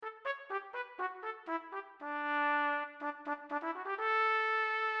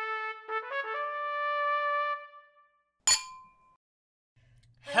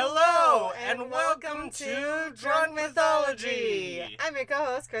to Drunk Mythology. I'm your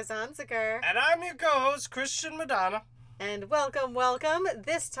co-host, Chris Hunsaker. And I'm your co-host, Christian Madonna. And welcome.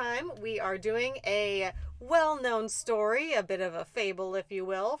 This time we are doing a well-known story, a bit of a fable, if you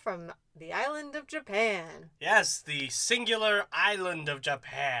will, from the island of Japan. Yes, the singular island of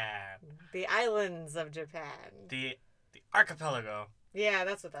Japan. The islands of Japan. The archipelago. Yeah,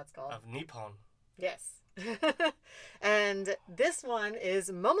 that's what that's called. Of Nippon. Yes. And this one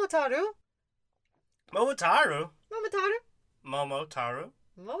is Momotaru. Momotaru.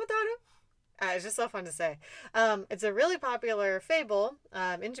 It's just so fun to say. It's a really popular fable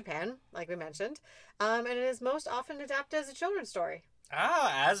in Japan, like we mentioned, and it is most often adapted as a children's story.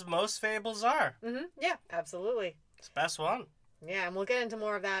 Ah, as most fables are. Mm-hmm. Yeah, absolutely. It's the best one. Yeah, and we'll get into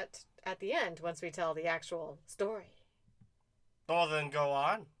more of that at the end once we tell the actual story. Well, then go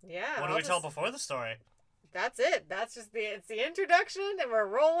on. Yeah. What do we tell before the story? That's it. That's just it's the introduction, and we're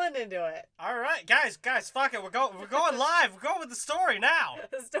rolling into it. All right, guys, fuck it. We're going live. We're going with the story now.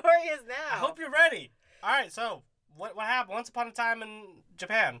 The story is now. I hope you're ready. All right, so what happened once upon a time in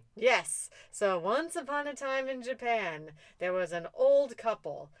Japan? Yes. So once upon a time in Japan, there was an old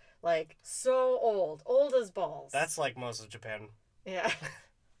couple, like so old as balls. That's like most of Japan. Yeah.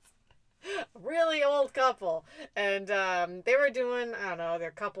 Really old couple, and they were doing, I don't know, their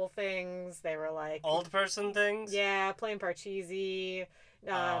couple things. They were like old person things. Yeah, playing Parcheesi,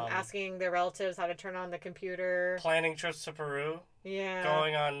 asking their relatives how to turn on the computer, planning trips to Peru. Yeah,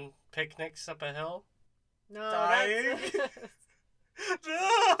 going on picnics up a hill. No, dying.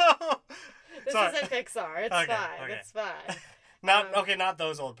 No. This isn't Pixar. It's okay, fine. Okay. It's fine. Not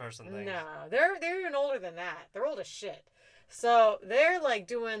those old person things. No, they're even older than that. They're old as shit. So they're like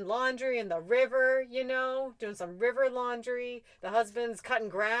doing laundry in the river, doing some river laundry. The husband's cutting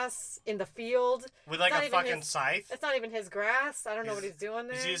grass in the field. With like a fucking scythe. It's not even his grass. I don't know what he's doing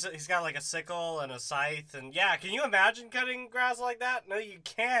there. He's got like a sickle and a scythe. And yeah, can you imagine cutting grass like that? No, you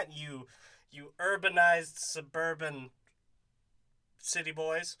can't, you urbanized suburban city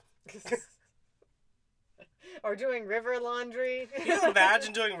boys. Or doing river laundry. Can you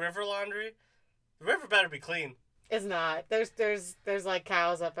imagine doing river laundry? The river better be clean. It's not. There's like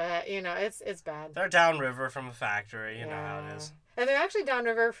cows up ahead. It's bad. They're downriver from a factory. You know how it is. And they're actually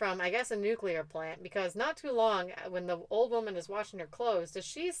downriver from, I guess, a nuclear plant, because not too long, when the old woman is washing her clothes, does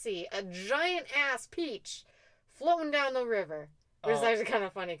she see a giant ass peach floating down the river. Which is actually kind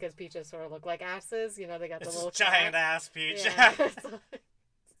of funny because peaches sort of look like asses. They got the little giant ass peach. Yeah.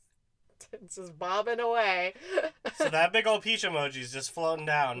 It's just bobbing away. So that big old peach emoji is just floating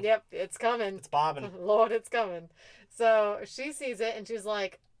down. Yep, it's coming. It's bobbing. Lord, it's coming. So she sees it and she's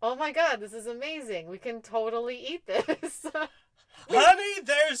like, oh my god, this is amazing. We can totally eat this. Honey,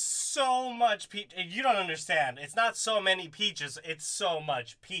 there's so much peach. You don't understand. It's not so many peaches. It's so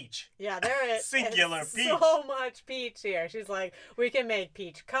much peach. Yeah, there is. Singular peach. So much peach here. She's like, we can make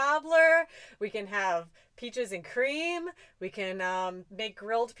peach cobbler. We can have peaches and cream. We can make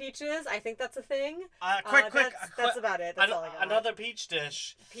grilled peaches. I think that's a thing. Quick. That's about it. That's all I got. Another peach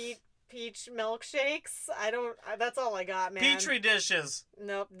dish. Peach milkshakes. That's all I got, man. Petri dishes.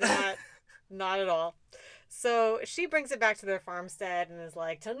 Nope, not at all. So she brings it back to their farmstead and is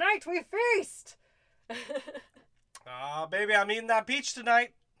like, tonight we feast! Baby, I'm eating that peach tonight.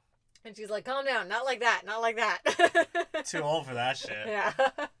 And she's like, calm down, not like that. Too old for that shit. Yeah.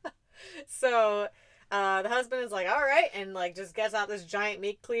 So the husband is like, all right, and like just gets out this giant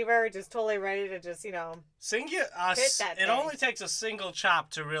meat cleaver, just totally ready to just, hit that it thing. only takes a single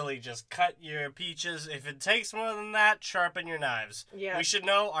chop to really just cut your peaches. If it takes more than that, sharpen your knives. Yeah. We should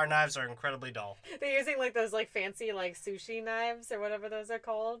know our knives are incredibly dull. They're using like those like fancy like sushi knives or whatever those are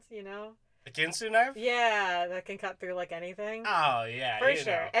called, A Ginsu knife? Yeah, that can cut through like anything. Oh, yeah, For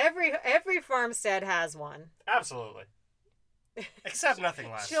sure. Know. Every farmstead has one. Absolutely. Except nothing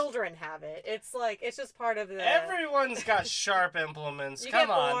less. Children have it. It's just part of the... Everyone's got sharp implements.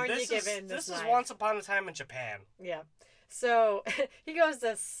 Come on. This is once upon a time in Japan. Yeah. So he goes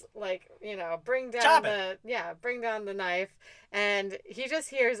to bring down the knife, and he just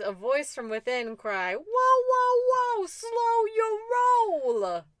hears a voice from within cry, "Whoa, whoa, whoa! Slow your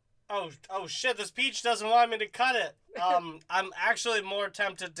roll!" Oh shit! This peach doesn't want me to cut it. I'm actually more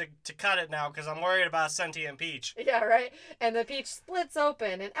tempted to cut it now because I'm worried about a sentient peach. Yeah, right. And the peach splits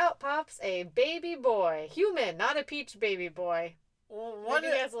open, and out pops a baby boy, human, not a peach baby boy. Maybe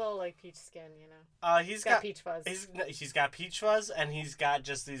he has a little like peach skin, He's got peach fuzz. He's got peach fuzz, and he's got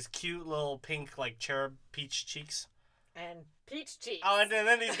just these cute little pink like cherub peach cheeks. And peach cheeks. Oh, and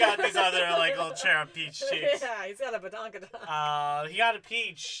then he's got these other like little cherub peach cheeks. Yeah, he's got a badonkadonk. He got a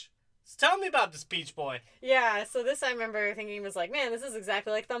peach. So tell me about this Peach Boy. Yeah, so this I remember thinking was like, man, this is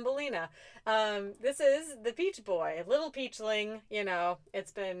exactly like Thumbelina. This is the Peach Boy, little Peachling. You know,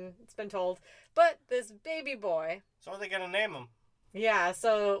 it's been told, but this baby boy. So what are they gonna name him? Yeah,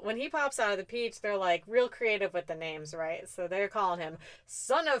 so when he pops out of the peach, they're like real creative with the names, right? So they're calling him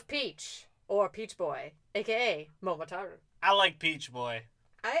Son of Peach or Peach Boy, aka Momotaro. I like Peach Boy.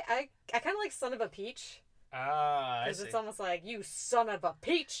 I kind of like Son of a Peach. Ah, I Because see. it's almost like, you son of a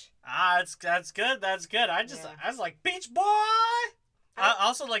peach. That's good. That's good. I was like Peach Boy. I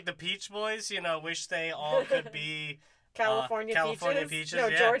also like the Peach Boys. You know, wish they all could be California peaches. No,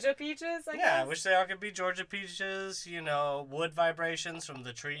 yeah. Georgia peaches, I Yeah, guess. I wish they all could be Georgia peaches. You know, wood vibrations from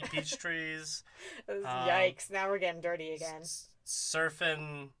the peach trees. Yikes, now we're getting dirty again.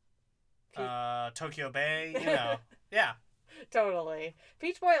 Surfing, Tokyo Bay. You know, yeah. Totally.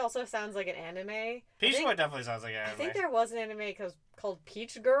 Peach Boy also sounds like an anime. Peach Boy definitely sounds like an anime. I think there was an anime called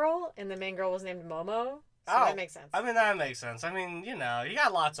Peach Girl, and the main girl was named Momo. So Oh, that makes sense. I mean, that makes sense. I mean, you know, you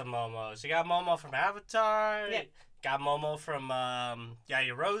got lots of Momos. You got Momo from Avatar. Yeah. Got Momo from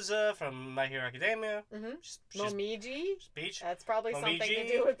Yaoyorosa from My Hero Academia. Mm-hmm. She's Momiji? Peach. That's probably something to Momiji?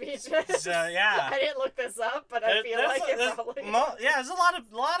 do with peaches. Yeah. I didn't look this up, but I feel like it probably. Yeah, there's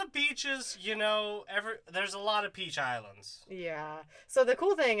a lot of peaches. You know, there's a lot of peach islands. Yeah. So the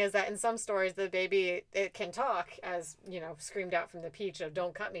cool thing is that in some stories, the baby, it can talk, as, you know, screamed out from the peach of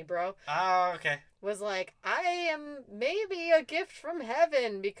 "Don't cut me, bro." Oh, okay. Was like, I am maybe a gift from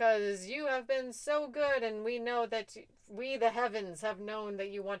heaven because you have been so good, and we know that we, the heavens, have known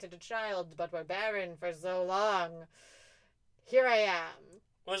that you wanted a child, but were barren for so long. Here I am.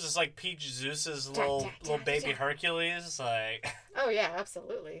 What is this, like Peach Zeus's little baby Hercules? Like. Oh yeah,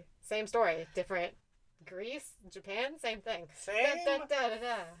 absolutely. Same story, different. Greece, Japan, same thing. Same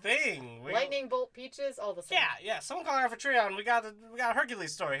Da. thing. Lightning bolt peaches, all the same. Yeah. Someone call her for Trion. We got a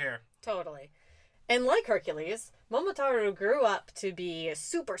Hercules story here. Totally. And like Hercules, Momotaro grew up to be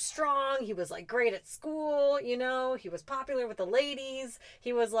super strong. He was like great at school, you know. He was popular with the ladies.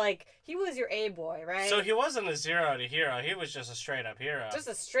 He was your A boy, right? So he wasn't a zero to hero. He was just a straight up hero. Just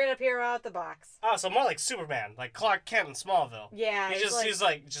a straight up hero out the box. Oh, so more like Superman, like Clark Kent in Smallville. Yeah, He's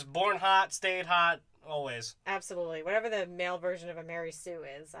like just born hot, stayed hot, always. Absolutely. Whatever the male version of a Mary Sue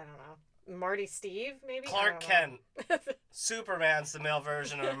is, I don't know. Marty Steve, maybe? Clark Kent. Superman's the male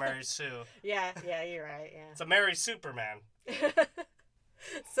version of a Mary Sue. Yeah, you're right, yeah. It's a Mary Superman.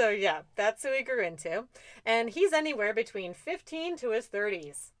 So yeah, that's who he grew into. And he's anywhere between 15 to his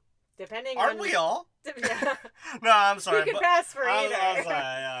 30s. Depending on... Aren't we all? Yeah. No, I'm sorry. We could pass for either. I'm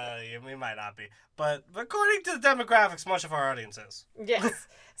sorry. We might not be. But according to the demographics, much of our audience is. Yes.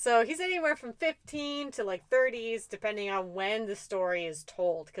 So he's anywhere from 15 to like 30s, depending on when the story is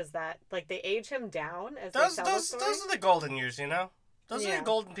told, because that they age him down as they tell the story. Those are the golden years, you know. Those are Yeah. the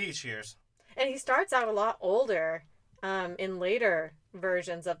golden peach years. And he starts out a lot older, in later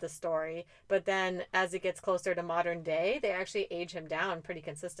versions of the story, but then as it gets closer to modern day, they actually age him down pretty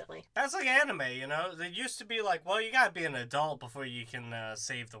consistently. That's like anime, you know. They used to be like, well, you gotta be an adult before you can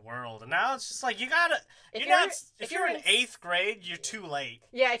save the world, and now it's just like you gotta. If you're in 8th grade, you're too late.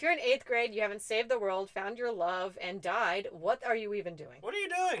 Yeah, if you're in 8th grade, you haven't saved the world, found your love, and died. What are you even doing? What are you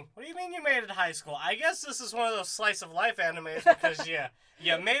doing? What do you mean you made it to high school? I guess this is one of those slice of life animes because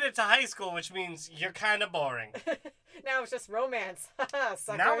you made it to high school, which means you're kind of boring. Now it's just romance.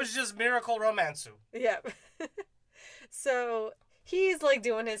 Suckers. Now it's just miracle romansu. Yep. So he's like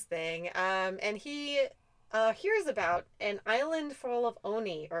doing his thing, and he hears about an island full of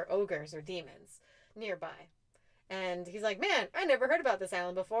oni, or ogres, or demons nearby. And he's like, man, I never heard about this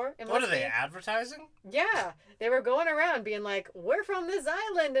island before. What are they, advertising? Yeah, they were going around being like, we're from this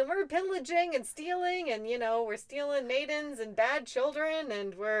island and we're pillaging and stealing, and we're stealing maidens and bad children,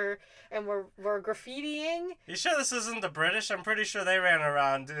 and we're graffitiing. You sure this isn't the British? I'm pretty sure they ran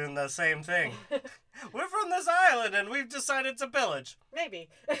around doing the same thing. We're from this island and we've decided to pillage. Maybe.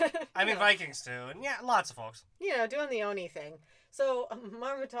 I mean, Vikings too, and yeah, lots of folks. Doing the oni thing. So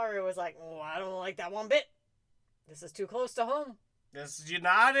Momotaro was like, oh, I don't like that one bit. This is too close to home. You're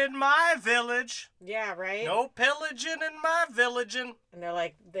not in my village. Yeah, right? No pillaging in my villaging. And they're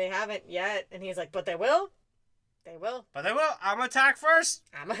like, they haven't yet. And he's like, but they will. They will. But they will. I'm gonna attack first.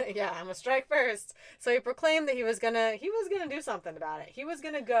 I'm gonna strike first. So he proclaimed that he was gonna do something about it. He was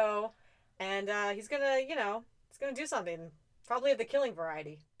gonna go, and he's gonna do something. Probably of the killing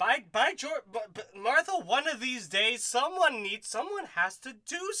variety. By George, but Martha, one of these days, someone has to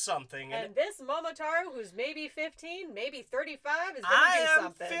do something. And this Momotaro, who's maybe 15, maybe 35, is gonna do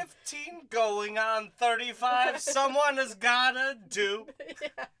something. I am 15 going on 35. Someone has gotta do.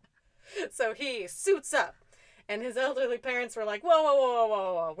 Yeah. So he suits up. And his elderly parents were like, whoa, whoa, whoa, whoa,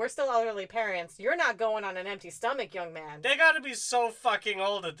 whoa, whoa. We're still elderly parents. You're not going on an empty stomach, young man. They gotta be so fucking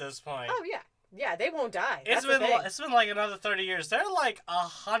old at this point. Oh, yeah. Yeah, they won't die. It's That's been like another 30 years. They're like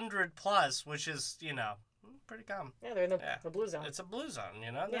 100 plus, which is, pretty common. Yeah, they're in the blue zone. It's a blue zone,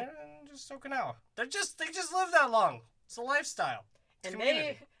 Yeah. They're just Okinawa. They just live that long. It's a lifestyle. It's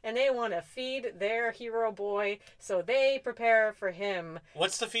And they want to feed their hero boy, so they prepare for him.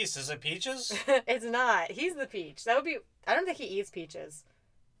 What's the feast? Is it peaches? It's not. He's the peach. That would be. I don't think he eats peaches.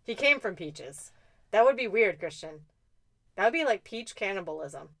 He came from peaches. That would be weird, Christian. That would be like peach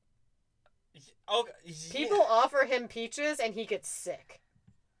cannibalism. Okay. People offer him peaches and he gets sick.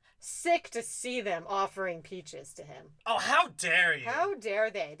 Sick to see them offering peaches to him. Oh, how dare you? How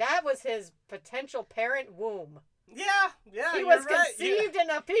dare they? That was his potential parent womb. Yeah, He you're was right. conceived in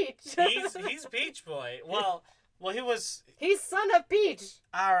a peach. He's Peach Boy. Well, he was. He's son of Peach.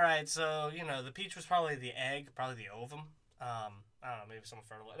 All right, so the peach was probably the egg, probably the ovum. I don't know, maybe some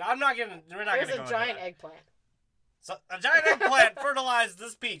fertilizer. We're not There's gonna go a giant into that. eggplant. So a giant eggplant fertilized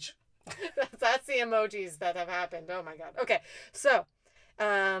this peach. That's the emojis that have happened. Oh my god. Okay, so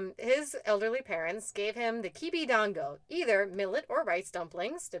his elderly parents gave him the kibidango, either millet or rice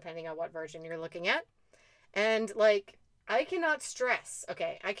dumplings, depending on what version you're looking at. And I cannot stress.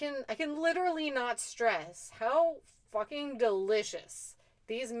 Okay, I can literally not stress how fucking delicious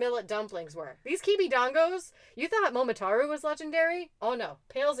these millet dumplings were. These kibidongos, you thought Momotaro was legendary? Oh no,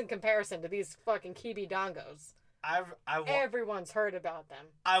 pales in comparison to these fucking kibidongos. Everyone's heard about them.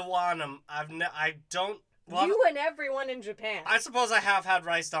 I want them. I don't. Well, you and everyone in Japan. I suppose I have had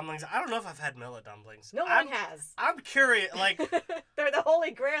rice dumplings. I don't know if I've had millet dumplings. No one has. I'm curious. They're the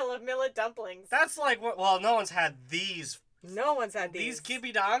holy grail of millet dumplings. That's like what? Well, no one's had these. No one's had these. These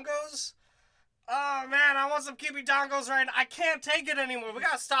kibidongos. Oh man, I want some kibidongos right now. I can't take it anymore. We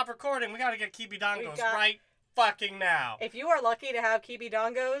gotta stop recording. We gotta get kibidongos right fucking now. If you are lucky to have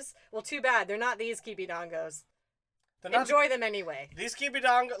kibidongos, well, too bad. They're not these kibidongos. Enjoy them anyway. These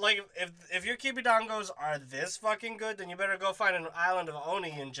kibidongos, if your kibidongos are this fucking good, then you better go find an island of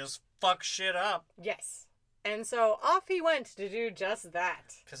Oni and just fuck shit up. Yes. And so off he went to do just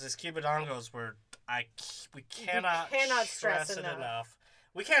that. Because his kibidongos were, we cannot stress it enough.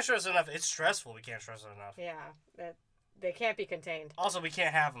 We can't stress it enough. It's stressful. We can't stress it enough. Yeah, they can't be contained. Also, we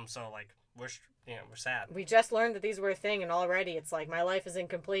can't have them, so we're sad. We just learned that these were a thing, and already it's like my life is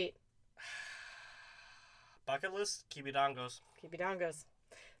incomplete. Bucket list, kibidongos. Kibidongos.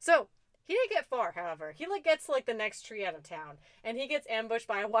 So, he didn't get far, however. He gets the next tree out of town, and he gets ambushed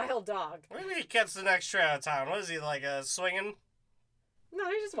by a wild dog. What do you mean he gets the next tree out of town? What is he, swinging? No,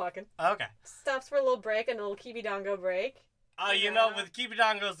 he's just walking. Okay. Stops for a little break, and a little kibidongo break. Oh, with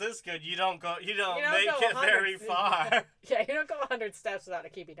kibidongos this good, you don't make it very far. Yeah, you don't go 100 steps without a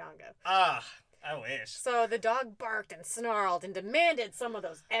kibidongo. I wish. So the dog barked and snarled and demanded some of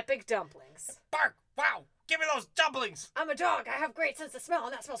those epic dumplings. Bark! Wow! Give me those dumplings! I'm a dog. I have great sense of smell,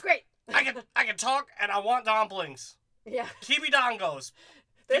 and that smells great. I can talk, and I want dumplings. Yeah. Kibidongos.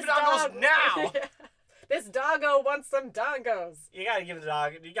 Kibidongos now. This doggo wants some dongos. You gotta give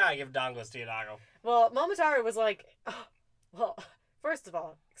dongos to your doggo. Well, Momotaro was like, oh, well, first of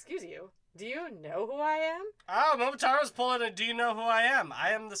all, excuse you, do you know who I am? Oh, Momotaro's pulling a do you know who I am?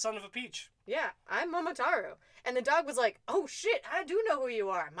 I am the son of a peach. Yeah, I'm Momotaro. And the dog was like, oh shit, I do know who you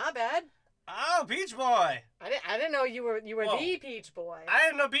are. My bad. Oh, Peach Boy. I didn't know you were the Peach Boy. I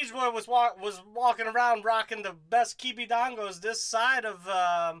didn't know Peach Boy was walking around rocking the best kibidongos this side of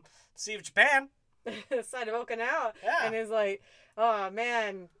Sea of Japan. This side of Okinawa. Yeah. And he's like, oh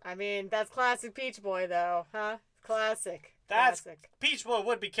man, I mean, that's classic Peach Boy though, huh? Classic. Peach Boy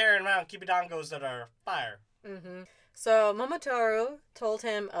would be carrying around kibidongos that are fire. Mm-hmm. So Momotaro told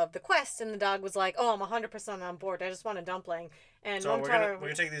him of the quest, and the dog was like, oh, I'm 100% on board. I just want a dumpling. And so Momotaro... we're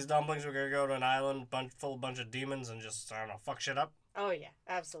gonna take these dumplings, we're gonna go to an island full of a bunch of demons and just, I don't know, fuck shit up? Oh, yeah,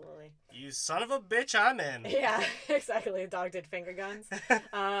 absolutely. You son of a bitch, I'm in. Yeah, exactly. The dog did finger guns.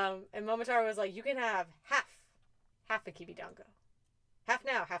 And Momotaro was like, you can have half a kibidongo. Half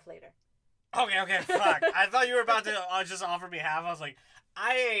now, half later. Okay, fuck. I thought you were about to just offer me half. I was like,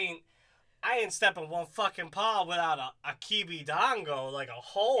 I ain't stepping one fucking paw without a kibidongo, like a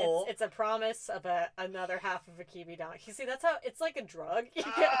whole. It's a promise of another half of a kibidongo. You see, that's how, it's like a drug. He's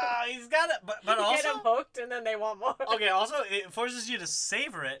got it, but also... You get them hooked, and then they want more. Okay, also, it forces you to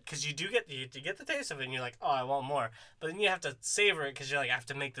savor it, because you get the taste of it, and you're like, oh, I want more. But then you have to savor it, because you're like, I have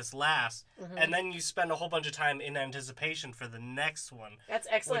to make this last. Mm-hmm. And then you spend a whole bunch of time in anticipation for the next one. That's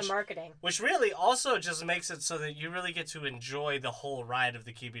excellent marketing. Which really also just makes it so that you really get to enjoy the whole ride of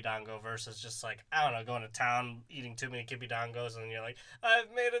the kibidongo versus just like, I don't know, going to town, eating too many kibidongos, and you're like,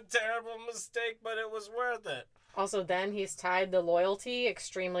 I've made a terrible mistake, but it was worth it. Also, then he's tied the loyalty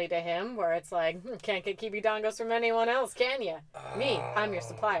extremely to him, where it's like, can't get Kibidongos from anyone else, can you? Me, I'm your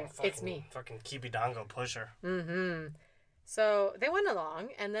supplier. It's me. Fucking Kibidongo pusher. Mm-hmm. So they went along,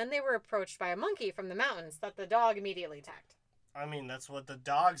 and then they were approached by a monkey from the mountains that the dog immediately attacked. I mean, that's what the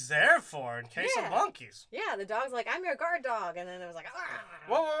dog's there for, in case of monkeys. Yeah, the dog's like, I'm your guard dog, and then it was like, ah!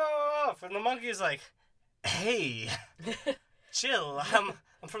 Whoa, whoa, whoa, whoa. And the monkey's like, hey, chill, I'm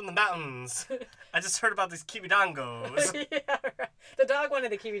from the mountains. I just heard about these Kibidongos. Yeah, right. The dog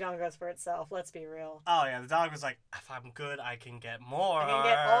wanted the Kibidongos for itself, let's be real. Oh, yeah, the dog was like, if I'm good, I can get more. I can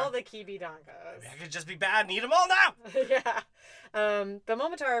get all the Kibidongos. Maybe I could just be bad and eat them all now. Yeah. The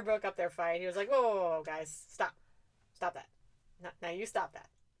Momotaro broke up their fight. He was like, whoa, whoa, whoa, guys, stop. Stop that. Now you stop that.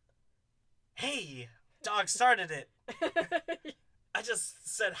 Hey, dog started it. I just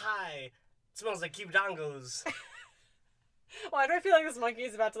said hi. It smells like Kibidongos. Why do I feel like this monkey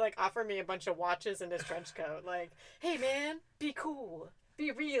is about to like offer me a bunch of watches and his trench coat? Like, hey man, be cool.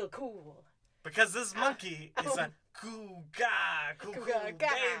 Be real cool. Because this monkey is a cool Cougar.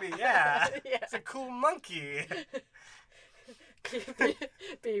 baby. Yeah. It's a cool monkey.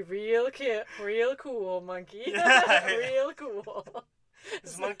 Be real cool, monkey. Yeah. Real cool.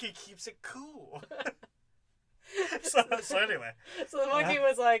 This monkey keeps it cool. so anyway. So the monkey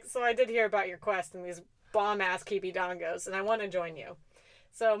was like, so I did hear about your quest and these bomb-ass Kibidongos, and I want to join you.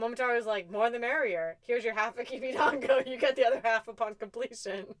 So Momotaro was like, more the merrier. Here's your half a Kibidongo. You get the other half upon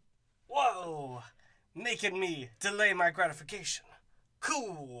completion. Whoa. Making me delay my gratification.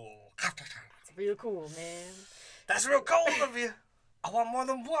 Cool. It's real cool, man. That's real cold of you. I want more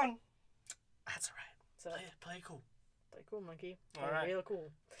than one. That's all right. So Play cool. play cool, monkey. Play All right. real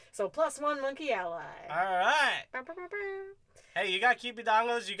cool. So +1 monkey ally. All right. Bow, bow, bow, bow. Hey, you got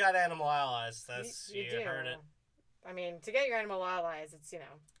Kibidongos, you got animal allies. That's you do. heard it. I mean, to get your animal allies, it's,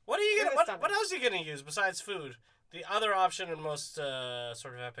 What are you Give gonna? us something. What else are you gonna use besides food? The other option in most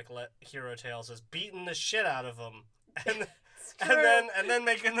sort of epic hero tales is beating the shit out of them, and then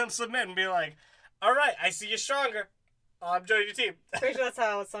making them submit and be like, "All right, I see you're stronger. I'm joining your team." Pretty sure that's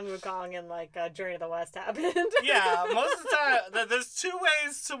how Sun Wukong and like Journey to the West happened. Yeah, most of the time, there's two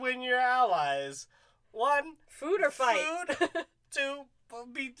ways to win your allies. One, Food or fight? food. Two,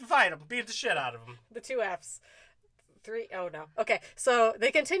 fight them, beat the shit out of them. The 2 F's. 3, oh no. Okay, so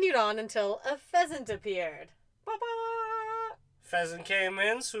they continued on until a pheasant appeared. Ba-ba! Pheasant came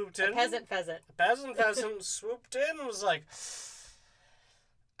in, swooped in. A pheasant. Pheasant swooped in and was like,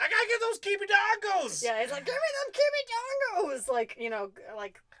 I gotta get those Kibidongos! Yeah, he's like, give me them Kibidongos! Like,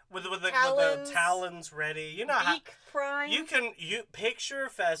 like With the Talons. talons ready. You know how beak prime. you picture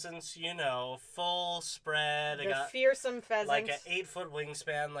pheasants, full spread. They the got fearsome pheasant. like an 8-foot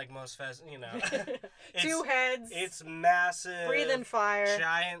wingspan, like most pheasants, It's- 2 heads. It's massive. Breathing fire.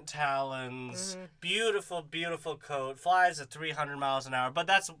 Giant talons. Mhm. Beautiful, beautiful coat. Flies at 300 miles an hour. But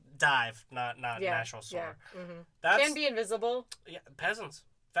that's dive, not Yeah, natural soar. yeah. Mm-hmm. That's Can be invisible. yeah, peasants.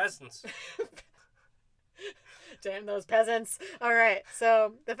 Pheasants. Damn those peasants. All right.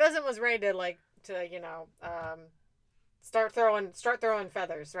 So the pheasant was ready to start throwing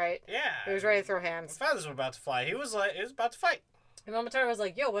feathers, right? Yeah. He was ready to throw hands. The feathers were about to fly. He was about to fight. And Momotaro was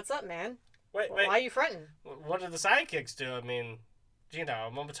like, yo, what's up, man? Wait. Why are you fronting? What did the sidekicks do? I mean,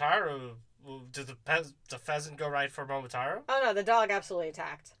 Momotaro. Did the pheasant go right for Momotaro? Oh, no, the dog absolutely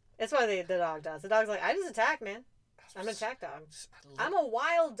attacked. That's what the dog does. The dog's like, I just attack, man. I'm an attack dog. I'm a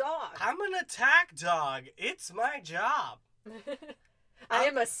wild dog. I'm an attack dog. It's my job. I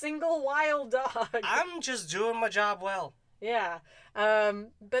am a single wild dog. I'm just doing my job well. Yeah.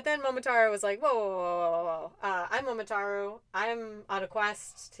 But then Momotaro was like, whoa. I'm Momotaro. I'm on a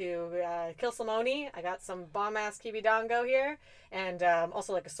quest to kill Salmoni. I got some bomb-ass Kibidongo here. And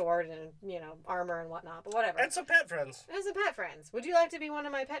also like a sword and, armor and whatnot. But whatever. And some pet friends. And some pet friends. Would you like to be one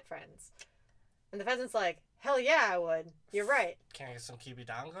of my pet friends? And the pheasant's like, hell yeah, I would. You're right. Can I get some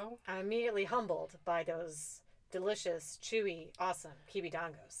Kibidongo? I'm immediately humbled by those delicious, chewy, awesome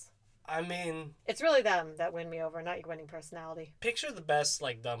Kibidongos. I mean, It's really them that win me over, not your winning personality. picture the best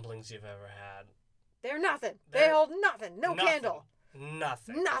dumplings you've ever had. They're nothing. They They're hold nothing. No nothing. candle.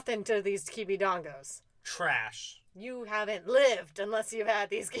 Nothing. Nothing to these Kibidongos. Trash. You haven't lived unless you've had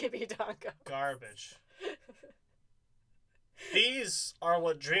these Kibidongos. Garbage. These are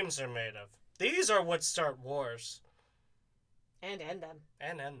what dreams are made of. These are what start wars. And end them.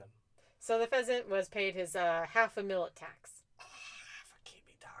 And end them. So the pheasant was paid his half a millet tax. Half a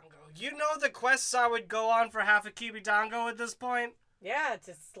Kibidongo. You know the quests I would go on for half a Kibidongo at this point? Yeah,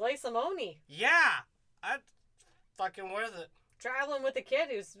 to slay some Oni. Yeah. I'd fucking worth it. traveling with a kid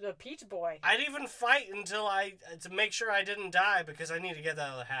who's a peach boy. I'd even fight to make sure I didn't die because I need to get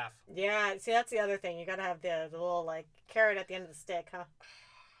that other half. Yeah, see, that's the other thing. You gotta have the little, like, carrot at the end of the stick, huh?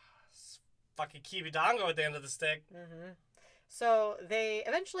 Fucking Kibidongo at the end of the stick. Mm-hmm. So they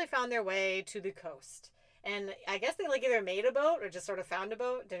eventually found their way to the coast. And I guess they, like, either made a boat or just sort of found a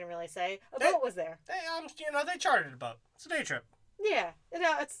boat. Didn't really say. A boat was there. They chartered a boat. It's a day trip. Yeah.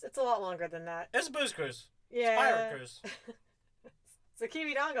 It's a lot longer than that. It's a booze cruise. Yeah. It's a pirate cruise. It's a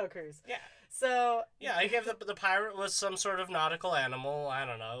Kibidongo cruise. Yeah. So... Yeah, he gave the pirate was some sort of nautical animal. I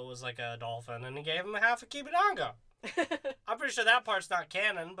don't know. It was like a dolphin. And he gave him half a Kibidongo. I'm pretty sure that part's not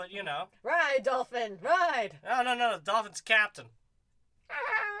canon, but you know. Ride, dolphin, ride! No. The dolphin's captain.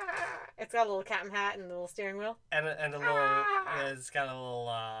 It's got a little captain hat and a little steering wheel. And a little, yeah, it's got a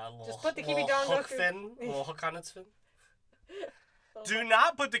little Just put the little Kibidongo hook through... fin, a little hook on its fin. Do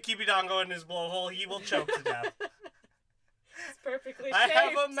not put the Kibidongo in his blowhole. He will choke to death. It's perfectly shaped. I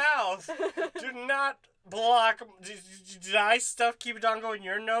have a mouth. Do not block. Did I stuff Kibidongo in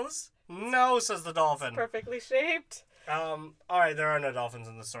your nose? No, says the dolphin. It's perfectly shaped. All right, there are no dolphins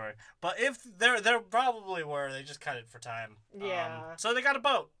in the story, but if there probably were, they just cut it for time. Yeah. So they got a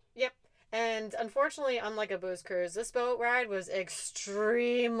boat. Yep. And unfortunately, unlike a booze cruise, this boat ride was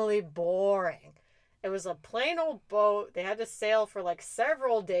extremely boring. It was a plain old boat. They had to sail for like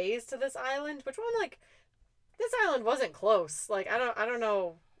several days to this island, which one, like, this island wasn't close. Like, I don't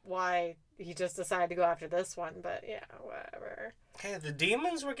know why he just decided to go after this one, but yeah, whatever. Hey, the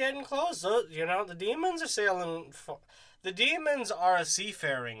demons were getting close. You know, the demons are sailing. The demons are a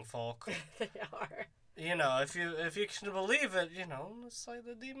seafaring folk. They are. You know, if you can believe it, you know, it's like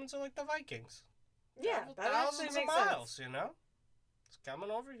the demons are like the Vikings. Yeah, that actually thousands makes of miles. sense. You know, it's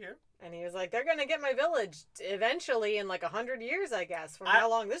coming over here. And he was like, they're gonna get my village eventually in like 100 years, I guess, from how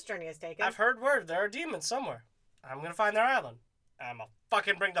long this journey has taken. I've heard word there are demons somewhere. I'm gonna find their island. I'm gonna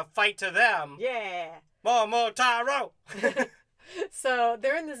fucking bring the fight to them. Yeah. Momotaro. So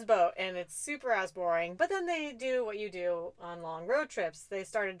they're in this boat and it's super ass boring, but then they do what you do on long road trips. They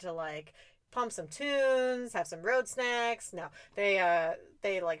started to like pump some tunes, have some road snacks. No, they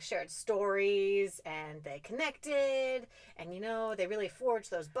like shared stories and they connected, and you know, they really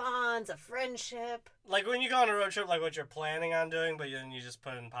forged those bonds of friendship. Like when you go on a road trip, like what you're planning on doing, but then you just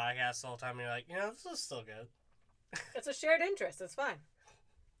put in podcasts the whole time and you're like, you know, this is still good. It's a shared interest. It's fine.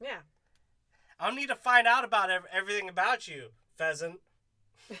 Yeah. I don't need to find out about everything about you, pheasant.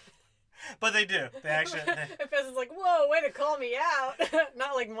 But they do. They actually. And Pheasant's like, whoa, way to call me out.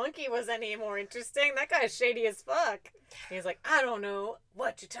 Not like Monkey was any more interesting. That guy's shady as fuck. And he's like, I don't know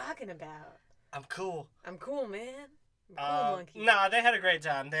what you're talking about. I'm cool. I'm cool, man. I'm cool, Monkey. Nah, they had a great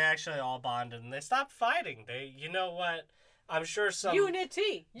time. They actually all bonded and they stopped fighting. You know what? I'm sure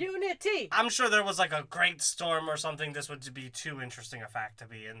Unity! I'm sure there was like a great storm or something. This would be too interesting a fact to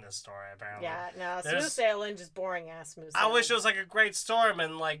be in this story, apparently. Yeah, no, smooth sailing, just boring ass smooth I sailing. wish it was like a great storm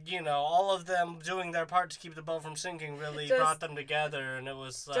and like, you know, all of them doing their part to keep the boat from sinking really brought them together, and it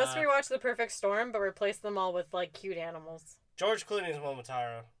was... Just rewatch The Perfect Storm, but replace them all with like cute animals. George Clooney's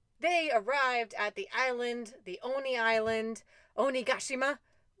Momotaro. They arrived at the island, the Oni Island, Onigashima,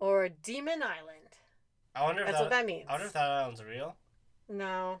 or Demon Island. I wonder if That's what that means. I wonder if that island's real.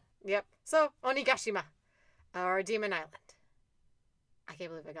 No. Yep. So, Onigashima, or Demon Island. I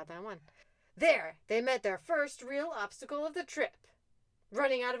can't believe I got that one. There, they met their first real obstacle of the trip.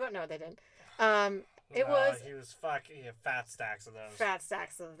 Running out of it? No, they didn't. He was fat stacks of those. Fat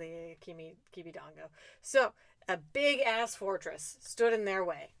stacks of the Kibidongo. So, a big-ass fortress stood in their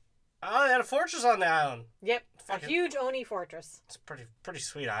way. Oh, they had a fortress on the island. Yep. A huge Oni fortress. It's a pretty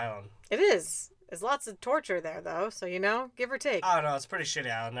sweet island. It is. There's lots of torture there, though, so, you know, give or take. Oh, no, it's a pretty shitty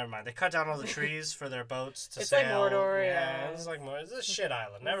island. Never mind. They cut down all the trees for their boats to it's sail. It's like Mordor, yeah. It's like Mordor. It's a shit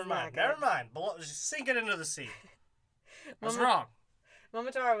island. Never mind. Just sink it into the sea. What's wrong?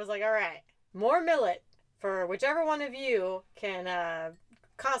 Momotaro was like, all right, more millet for whichever one of you can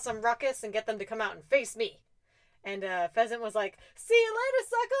cause some ruckus and get them to come out and face me. And Pheasant was like, see you later,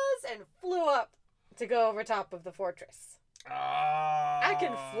 suckers, and flew up to go over top of the fortress. I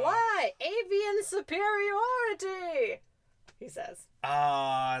can fly! Avian superiority! He says.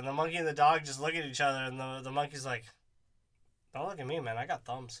 And the monkey and the dog just look at each other, and the monkey's like, don't look at me, man. I got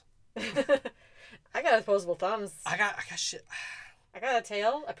thumbs. I got opposable thumbs. I got shit. I got a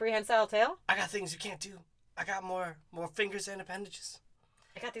tail, a prehensile tail. I got things you can't do. I got more fingers and appendages.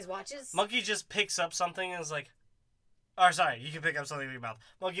 I got these watches. Monkey just picks up something and is like, or sorry, you can pick up something with your mouth.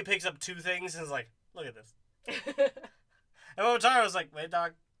 Monkey picks up two things and is like, look at this. And Momotaro's like, wait,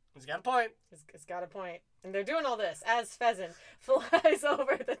 dog, He's got a point. It's got a point. And they're doing all this as Pheasant flies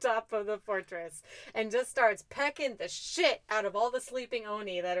over the top of the fortress and just starts pecking the shit out of all the sleeping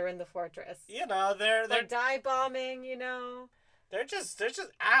Oni that are in the fortress. You know, they're dive bombing, you know. They're just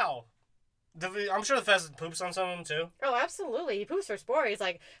ow. I'm sure the pheasant poops on some of them too. Oh, absolutely. He poops for sport. He's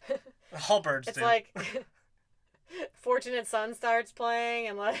like All birds it's do. like Fortunate Son starts playing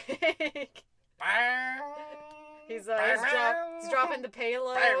and like he's dropping the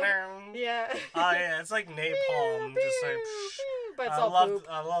payload. Yeah. Oh yeah, it's like napalm. Just like but it's all poop.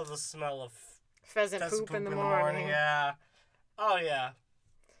 I love the smell of Pheasant poop in the morning. Yeah. Oh yeah.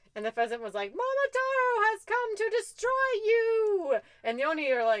 And the pheasant was like, Momotaro has come to destroy you! And the Oni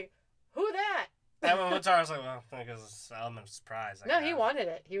are like, who that? And Momotaro's like, well, because it's an element of surprise. No, he wanted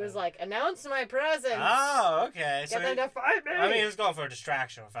it. He was like, announce my presence. Oh, okay. Get them to fight me. I mean, he was going for a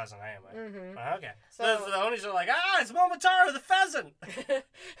distraction with pheasant anyway. Mm-hmm. Okay. So the Onis are like, it's Momotaro the pheasant!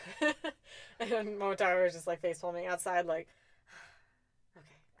 And Momotaro is just like face palming outside like,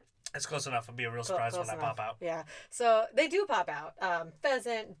 It's close enough. It'll be a real surprise when I pop out. Yeah. So they do pop out.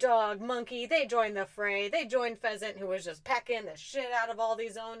 Pheasant, dog, monkey, they join the fray. They joined Pheasant, who was just pecking the shit out of all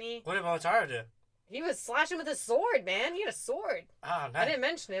these Oni. What did Momotaro do? He was slashing with a sword, man. He had a sword. Oh, nice. I didn't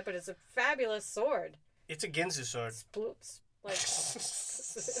mention it, but it's a fabulous sword. It's a Ginsu sword. Sploops. Like,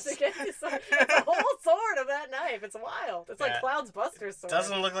 it's a Ginsu sword. It's a whole sword of that knife. It's wild. It's like Cloud's Buster sword.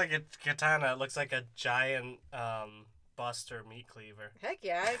 Doesn't look like a katana. It looks like a giant, Buster meat cleaver. Heck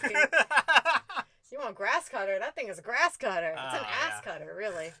yeah. You want grass cutter? That thing is a grass cutter. It's an ass cutter,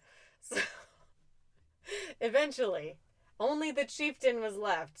 really. So, eventually, only the chieftain was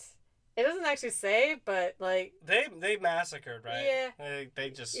left. It doesn't actually say, but like they massacred, right? Yeah. They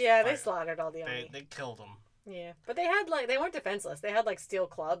just they slaughtered all the Oni. They killed them. Yeah, but they weren't defenseless. They had like steel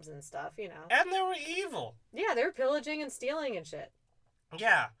clubs and stuff, you know. And they were evil. Yeah, they were pillaging and stealing and shit.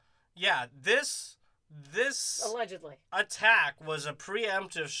 Yeah. This allegedly attack was a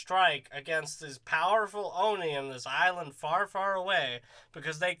preemptive strike against this powerful Oni in this island far, far away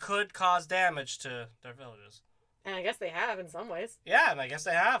because they could cause damage to their villages. And I guess they have in some ways. Yeah, and I guess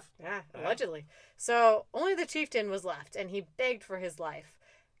they have. Yeah, allegedly. So only the chieftain was left, and he begged for his life.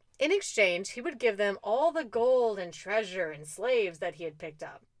 In exchange, he would give them all the gold and treasure and slaves that he had picked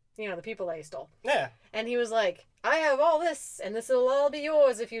up. You know, the people that he stole. Yeah. And he was like, I have all this, and this will all be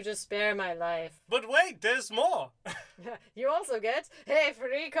yours if you just spare my life. But wait, there's more. You also get a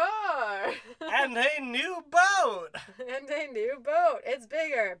free car. And a new boat. And a new boat. It's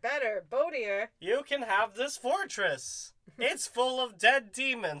bigger, better, boatier. You can have this fortress. It's full of dead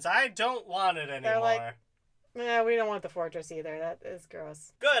demons. I don't want it anymore. They're like, yeah, we don't want the fortress either. That is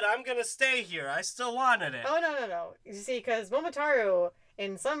gross. Good, I'm gonna stay here. I still wanted it. Oh, no. You see, because Momotaro,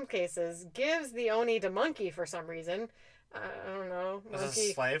 in some cases, gives the Oni to Monkey for some reason. I don't know. Was this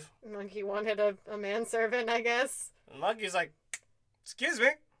a slave? Monkey wanted a manservant, I guess. The monkey's like, excuse me.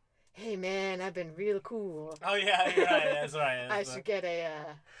 Hey, man, I've been real cool. Oh, yeah, you're right. That's right. I should get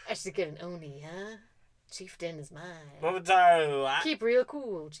an Oni, huh? Chieftain is mine. Momotaro, keep real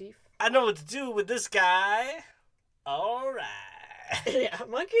cool, Chief. I know what to do with this guy. All right. Yeah,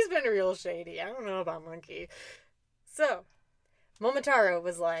 Monkey's been real shady. I don't know about Monkey. So, Momotaro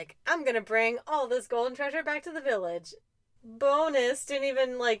was like, I'm gonna bring all this golden treasure back to the village. Bonus, didn't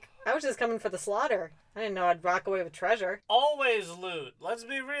even, I was just coming for the slaughter. I didn't know I'd rock away with treasure. Always loot. Let's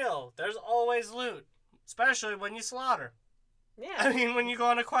be real. There's always loot. Especially when you slaughter. Yeah. I mean, when you go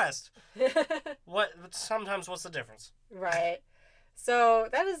on a quest. Sometimes what's the difference? Right. So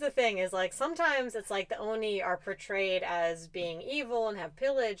that is the thing, is sometimes it's the Oni are portrayed as being evil and have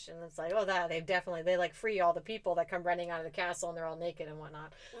pillage, and it's they free all the people that come running out of the castle and they're all naked and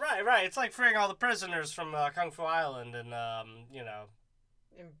whatnot. Right. It's like freeing all the prisoners from Kung Fu Island and,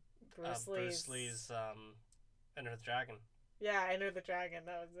 And Bruce Lee's Enter the Dragon. Yeah, Enter the Dragon,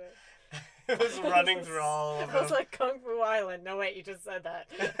 that was it. It was running through all of them. It was like Kung Fu Island. No, wait, you just said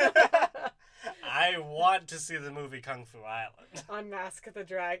that. I want to see the movie Kung Fu Island. Unmask the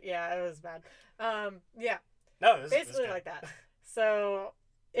Dragon. Yeah, it was bad. Yeah. No, it was basically like that. So,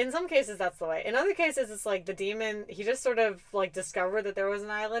 in some cases, that's the way. In other cases, it's the demon, he just sort of, discovered that there was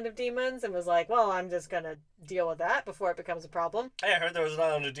an island of demons and was like, well, I'm just gonna deal with that before it becomes a problem. Hey, I heard there was an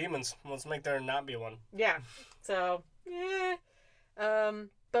island of demons. Let's make there not be one. Yeah. So, yeah.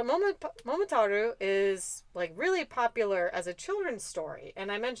 But Momotaro is, really popular as a children's story,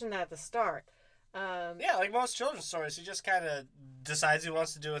 and I mentioned that at the start. Yeah, like most children's stories, he just kind of decides he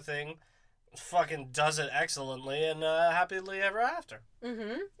wants to do a thing, fucking does it excellently, and happily ever after.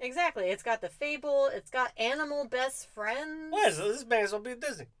 Mm-hmm. Exactly. It's got the fable, it's got animal best friends. Yeah, so this may as well be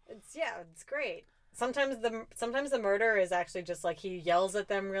Disney. It's great. sometimes the murder is actually just like he yells at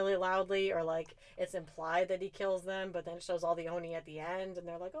them really loudly, or like it's implied that he kills them, but then it shows all the Oni at the end, and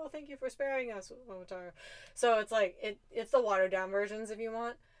they're like, "Oh, thank you for sparing us, Momotaro." So it's like it's the watered down versions if you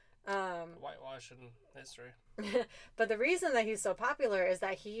want. Whitewashing history. But the reason that he's so popular is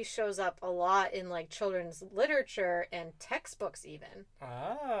that he shows up a lot in like children's literature and textbooks even.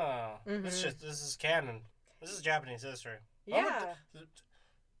 Oh. This is canon. This is Japanese history. Yeah.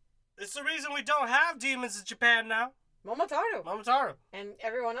 It's the reason we don't have demons in Japan now. Momotaro. And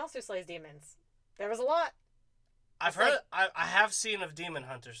everyone else who slays demons. There was a lot. I've heard. I have seen of demon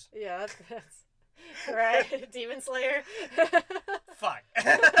hunters. Yeah, that's right. Demon Slayer. Fuck.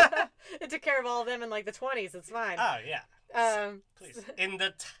 It took care of all of them in like the 20s. It's fine. Oh yeah. Please. In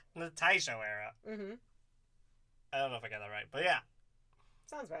the Taisho era. Mm-hmm. I don't know if I got that right, but yeah.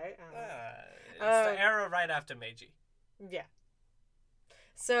 Sounds right. It's the era right after Meiji. Yeah.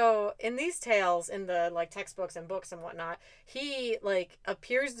 So in these tales, in the like textbooks and books and whatnot, he like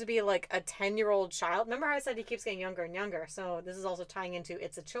appears to be like a 10-year-old child. Remember how I said he keeps getting younger and younger? So this is also tying into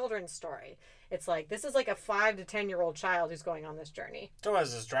it's a children's story. It's like this is like a 5 to 10-year-old child who's going on this journey. So what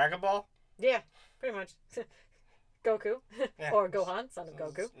is this, Dragon Ball? Yeah, pretty much. Goku. Yeah. Or Gohan, son of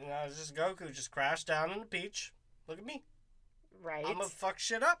Goku. No, it's just Goku just crashed down in the beach. Look at me. Right. I'm gonna fuck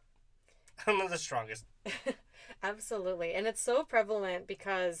shit up. I'm the strongest. Absolutely. And it's so prevalent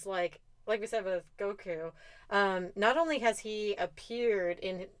because like we said with Goku, not only has he appeared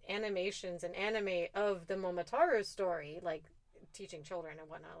in animations and anime of the Momotaro story, like teaching children and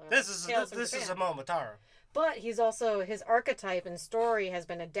whatnot. This is a Momotaro. But he's also, his archetype and story has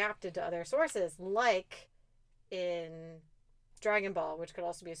been adapted to other sources, like in Dragon Ball, which could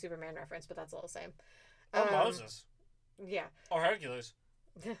also be a Superman reference, but that's all the same. Or Moses. Yeah. Or Hercules.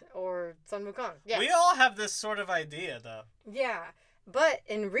 Or Sun Wukong. Yeah. We all have this sort of idea, though. Yeah. But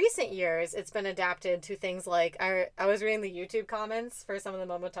in recent years, it's been adapted to things like, I was reading the YouTube comments for some of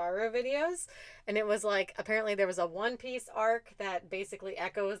the Momotaro videos, and it was like, apparently there was a One Piece arc that basically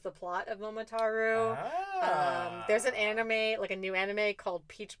echoes the plot of Momotaro. Ah. There's an anime, like a new anime called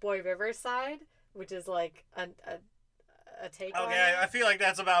Peach Boy Riverside, which is like a take on Okay, it. I feel like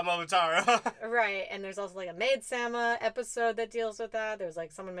that's about Momotaro. Right, and there's also like a Maid-sama episode that deals with that. There's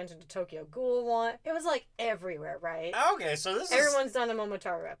like someone mentioned a Tokyo Ghoul one. It was like everywhere, right? Okay, so Everyone's done a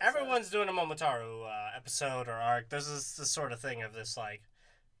Momotaro episode. Everyone's doing a Momotaro episode or arc. This is the sort of thing of this like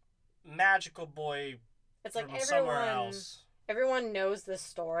magical boy. It's like from somewhere else. Everyone knows the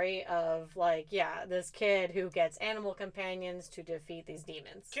story of like, yeah, this kid who gets animal companions to defeat these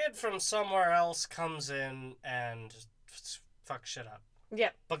demons. Kid from somewhere else comes in and fucks shit up.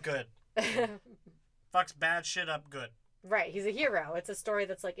 Yep. But good. Fucks bad shit up good. Right, he's a hero. It's a story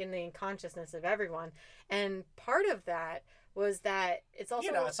that's like in the consciousness of everyone. And part of that was that it's also...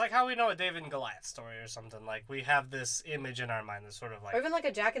 You know, it's like how we know a David and Goliath story or something. Like, we have this image in our mind that's sort of like... Or even like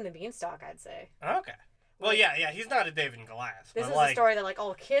a Jack and the Beanstalk, I'd say. Okay. Well, yeah, he's not a David and Goliath. This is a story that like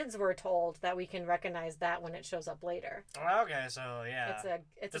all kids were told that we can recognize that when it shows up later. Okay, so yeah.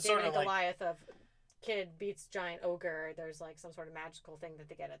 It's a David and Goliath of kid beats giant ogre. There's like some sort of magical thing that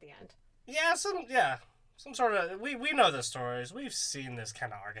they get at the end. Yeah, some sort of... We know the stories. We've seen this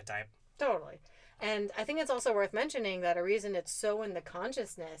kind of archetype. Totally. And I think it's also worth mentioning that a reason it's so in the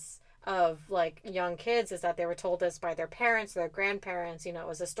consciousness of like young kids is that they were told this by their parents, their grandparents. You know, it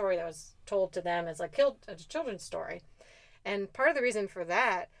was a story that was told to them as like a children's story. And part of the reason for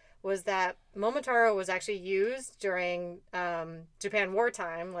that was that Momotaro was actually used during Japan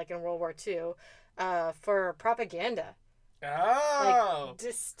wartime, like in World War II, for propaganda. Oh! Like,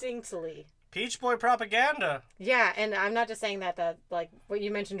 distinctly. Peach Boy propaganda. Yeah, and I'm not just saying that like what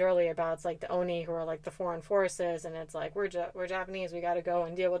you mentioned earlier about it's like the Oni who are like the foreign forces, and it's like we're Japanese, we got to go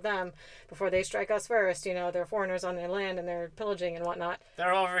and deal with them before they strike us first. You know, they're foreigners on their land and they're pillaging and whatnot.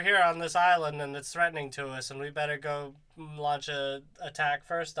 They're over here on this island and it's threatening to us, and we better go launch a attack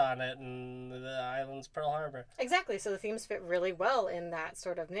first on it, and the island's Pearl Harbor. Exactly. So the themes fit really well in that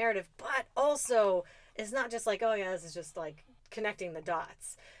sort of narrative, but also it's not just like, oh yeah, this is just like connecting the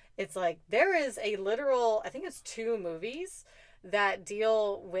dots. It's like there is a literal, I think it's 2 movies that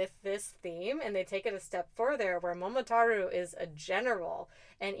deal with this theme, and they take it a step further where Momotaro is a general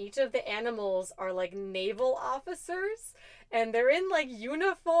and each of the animals are like naval officers and they're in like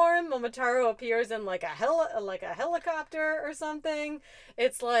uniform. Momotaro appears in like a helicopter or something.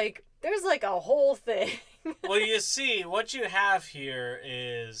 It's like there's like a whole thing. Well, you see, what you have here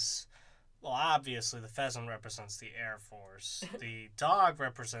is... Well, obviously, the pheasant represents the Air Force, the dog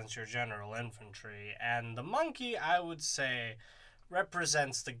represents your general infantry, and the monkey, I would say,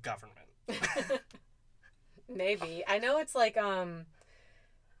 represents the government. Maybe. I know it's like,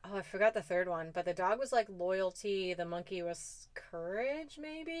 Oh, I forgot the third one, but the dog was like loyalty, the monkey was courage,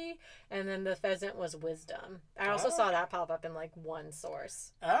 maybe, and then the pheasant was wisdom. I also saw that pop up in like one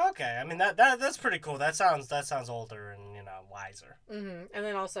source. Okay, I mean that's pretty cool. That sounds older and wiser. Mm-hmm. And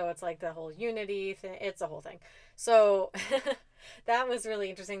then also it's like the whole unity thing. It's a whole thing. So that was really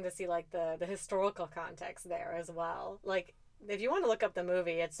interesting to see like the historical context there as well. Like if you want to look up the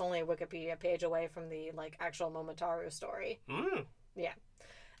movie, it's only a Wikipedia page away from the like actual Momotaro story. Yeah.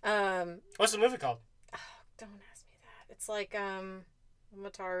 What's the movie called? Oh, don't ask me that. It's like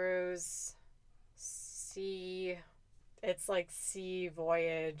Momotaro's sea. It's like sea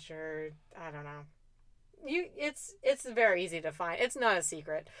voyage, or I don't know. It's very easy to find. It's not a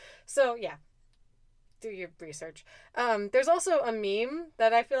secret. So yeah, do your research. There's also a meme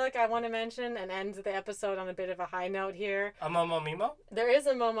that I feel like I want to mention and end the episode on a bit of a high note here. A Momo Mimo? There is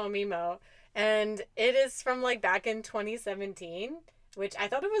a Momo Mimo, and it is from like back in 2017. Which I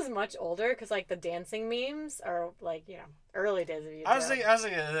thought it was much older because, like, the dancing memes are, like, early days of YouTube. I was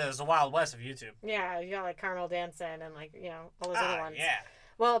thinking it was the Wild West of YouTube. Yeah, you got, like, Carmel dancing and, like, all those other ones. Yeah.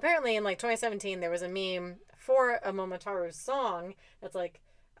 Well, apparently in, like, 2017, there was a meme for a Momotaro song that's, like,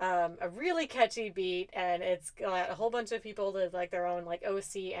 a really catchy beat, and it's got a whole bunch of people that, like, their own, like,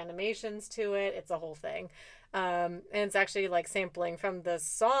 OC animations to it. It's a whole thing. And it's actually, like, sampling from the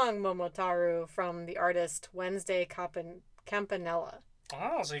song Momotaro from the artist Wednesday Campanella.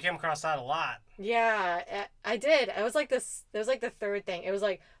 Oh, so you came across that a lot. Yeah, I did. It was like this. It was like the third thing. It was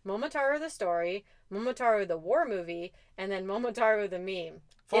like Momotaro the story, Momotaro the war movie, and then Momotaro the meme.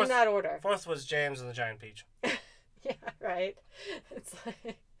 In that order. Fourth was James and the Giant Peach. Yeah, right. It's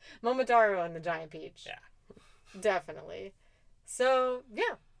like Momotaro and the Giant Peach. Yeah. Definitely. So,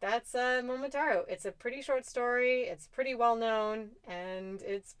 yeah, that's Momotaro. It's a pretty short story. It's pretty well known, and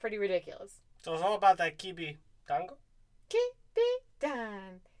it's pretty ridiculous. So it's all about that Kibi Dango?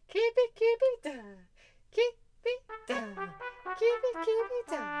 Kibi-dan, kibi-kibi-dan, kibi-dan,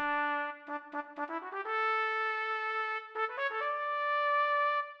 kibi-kibi-dan.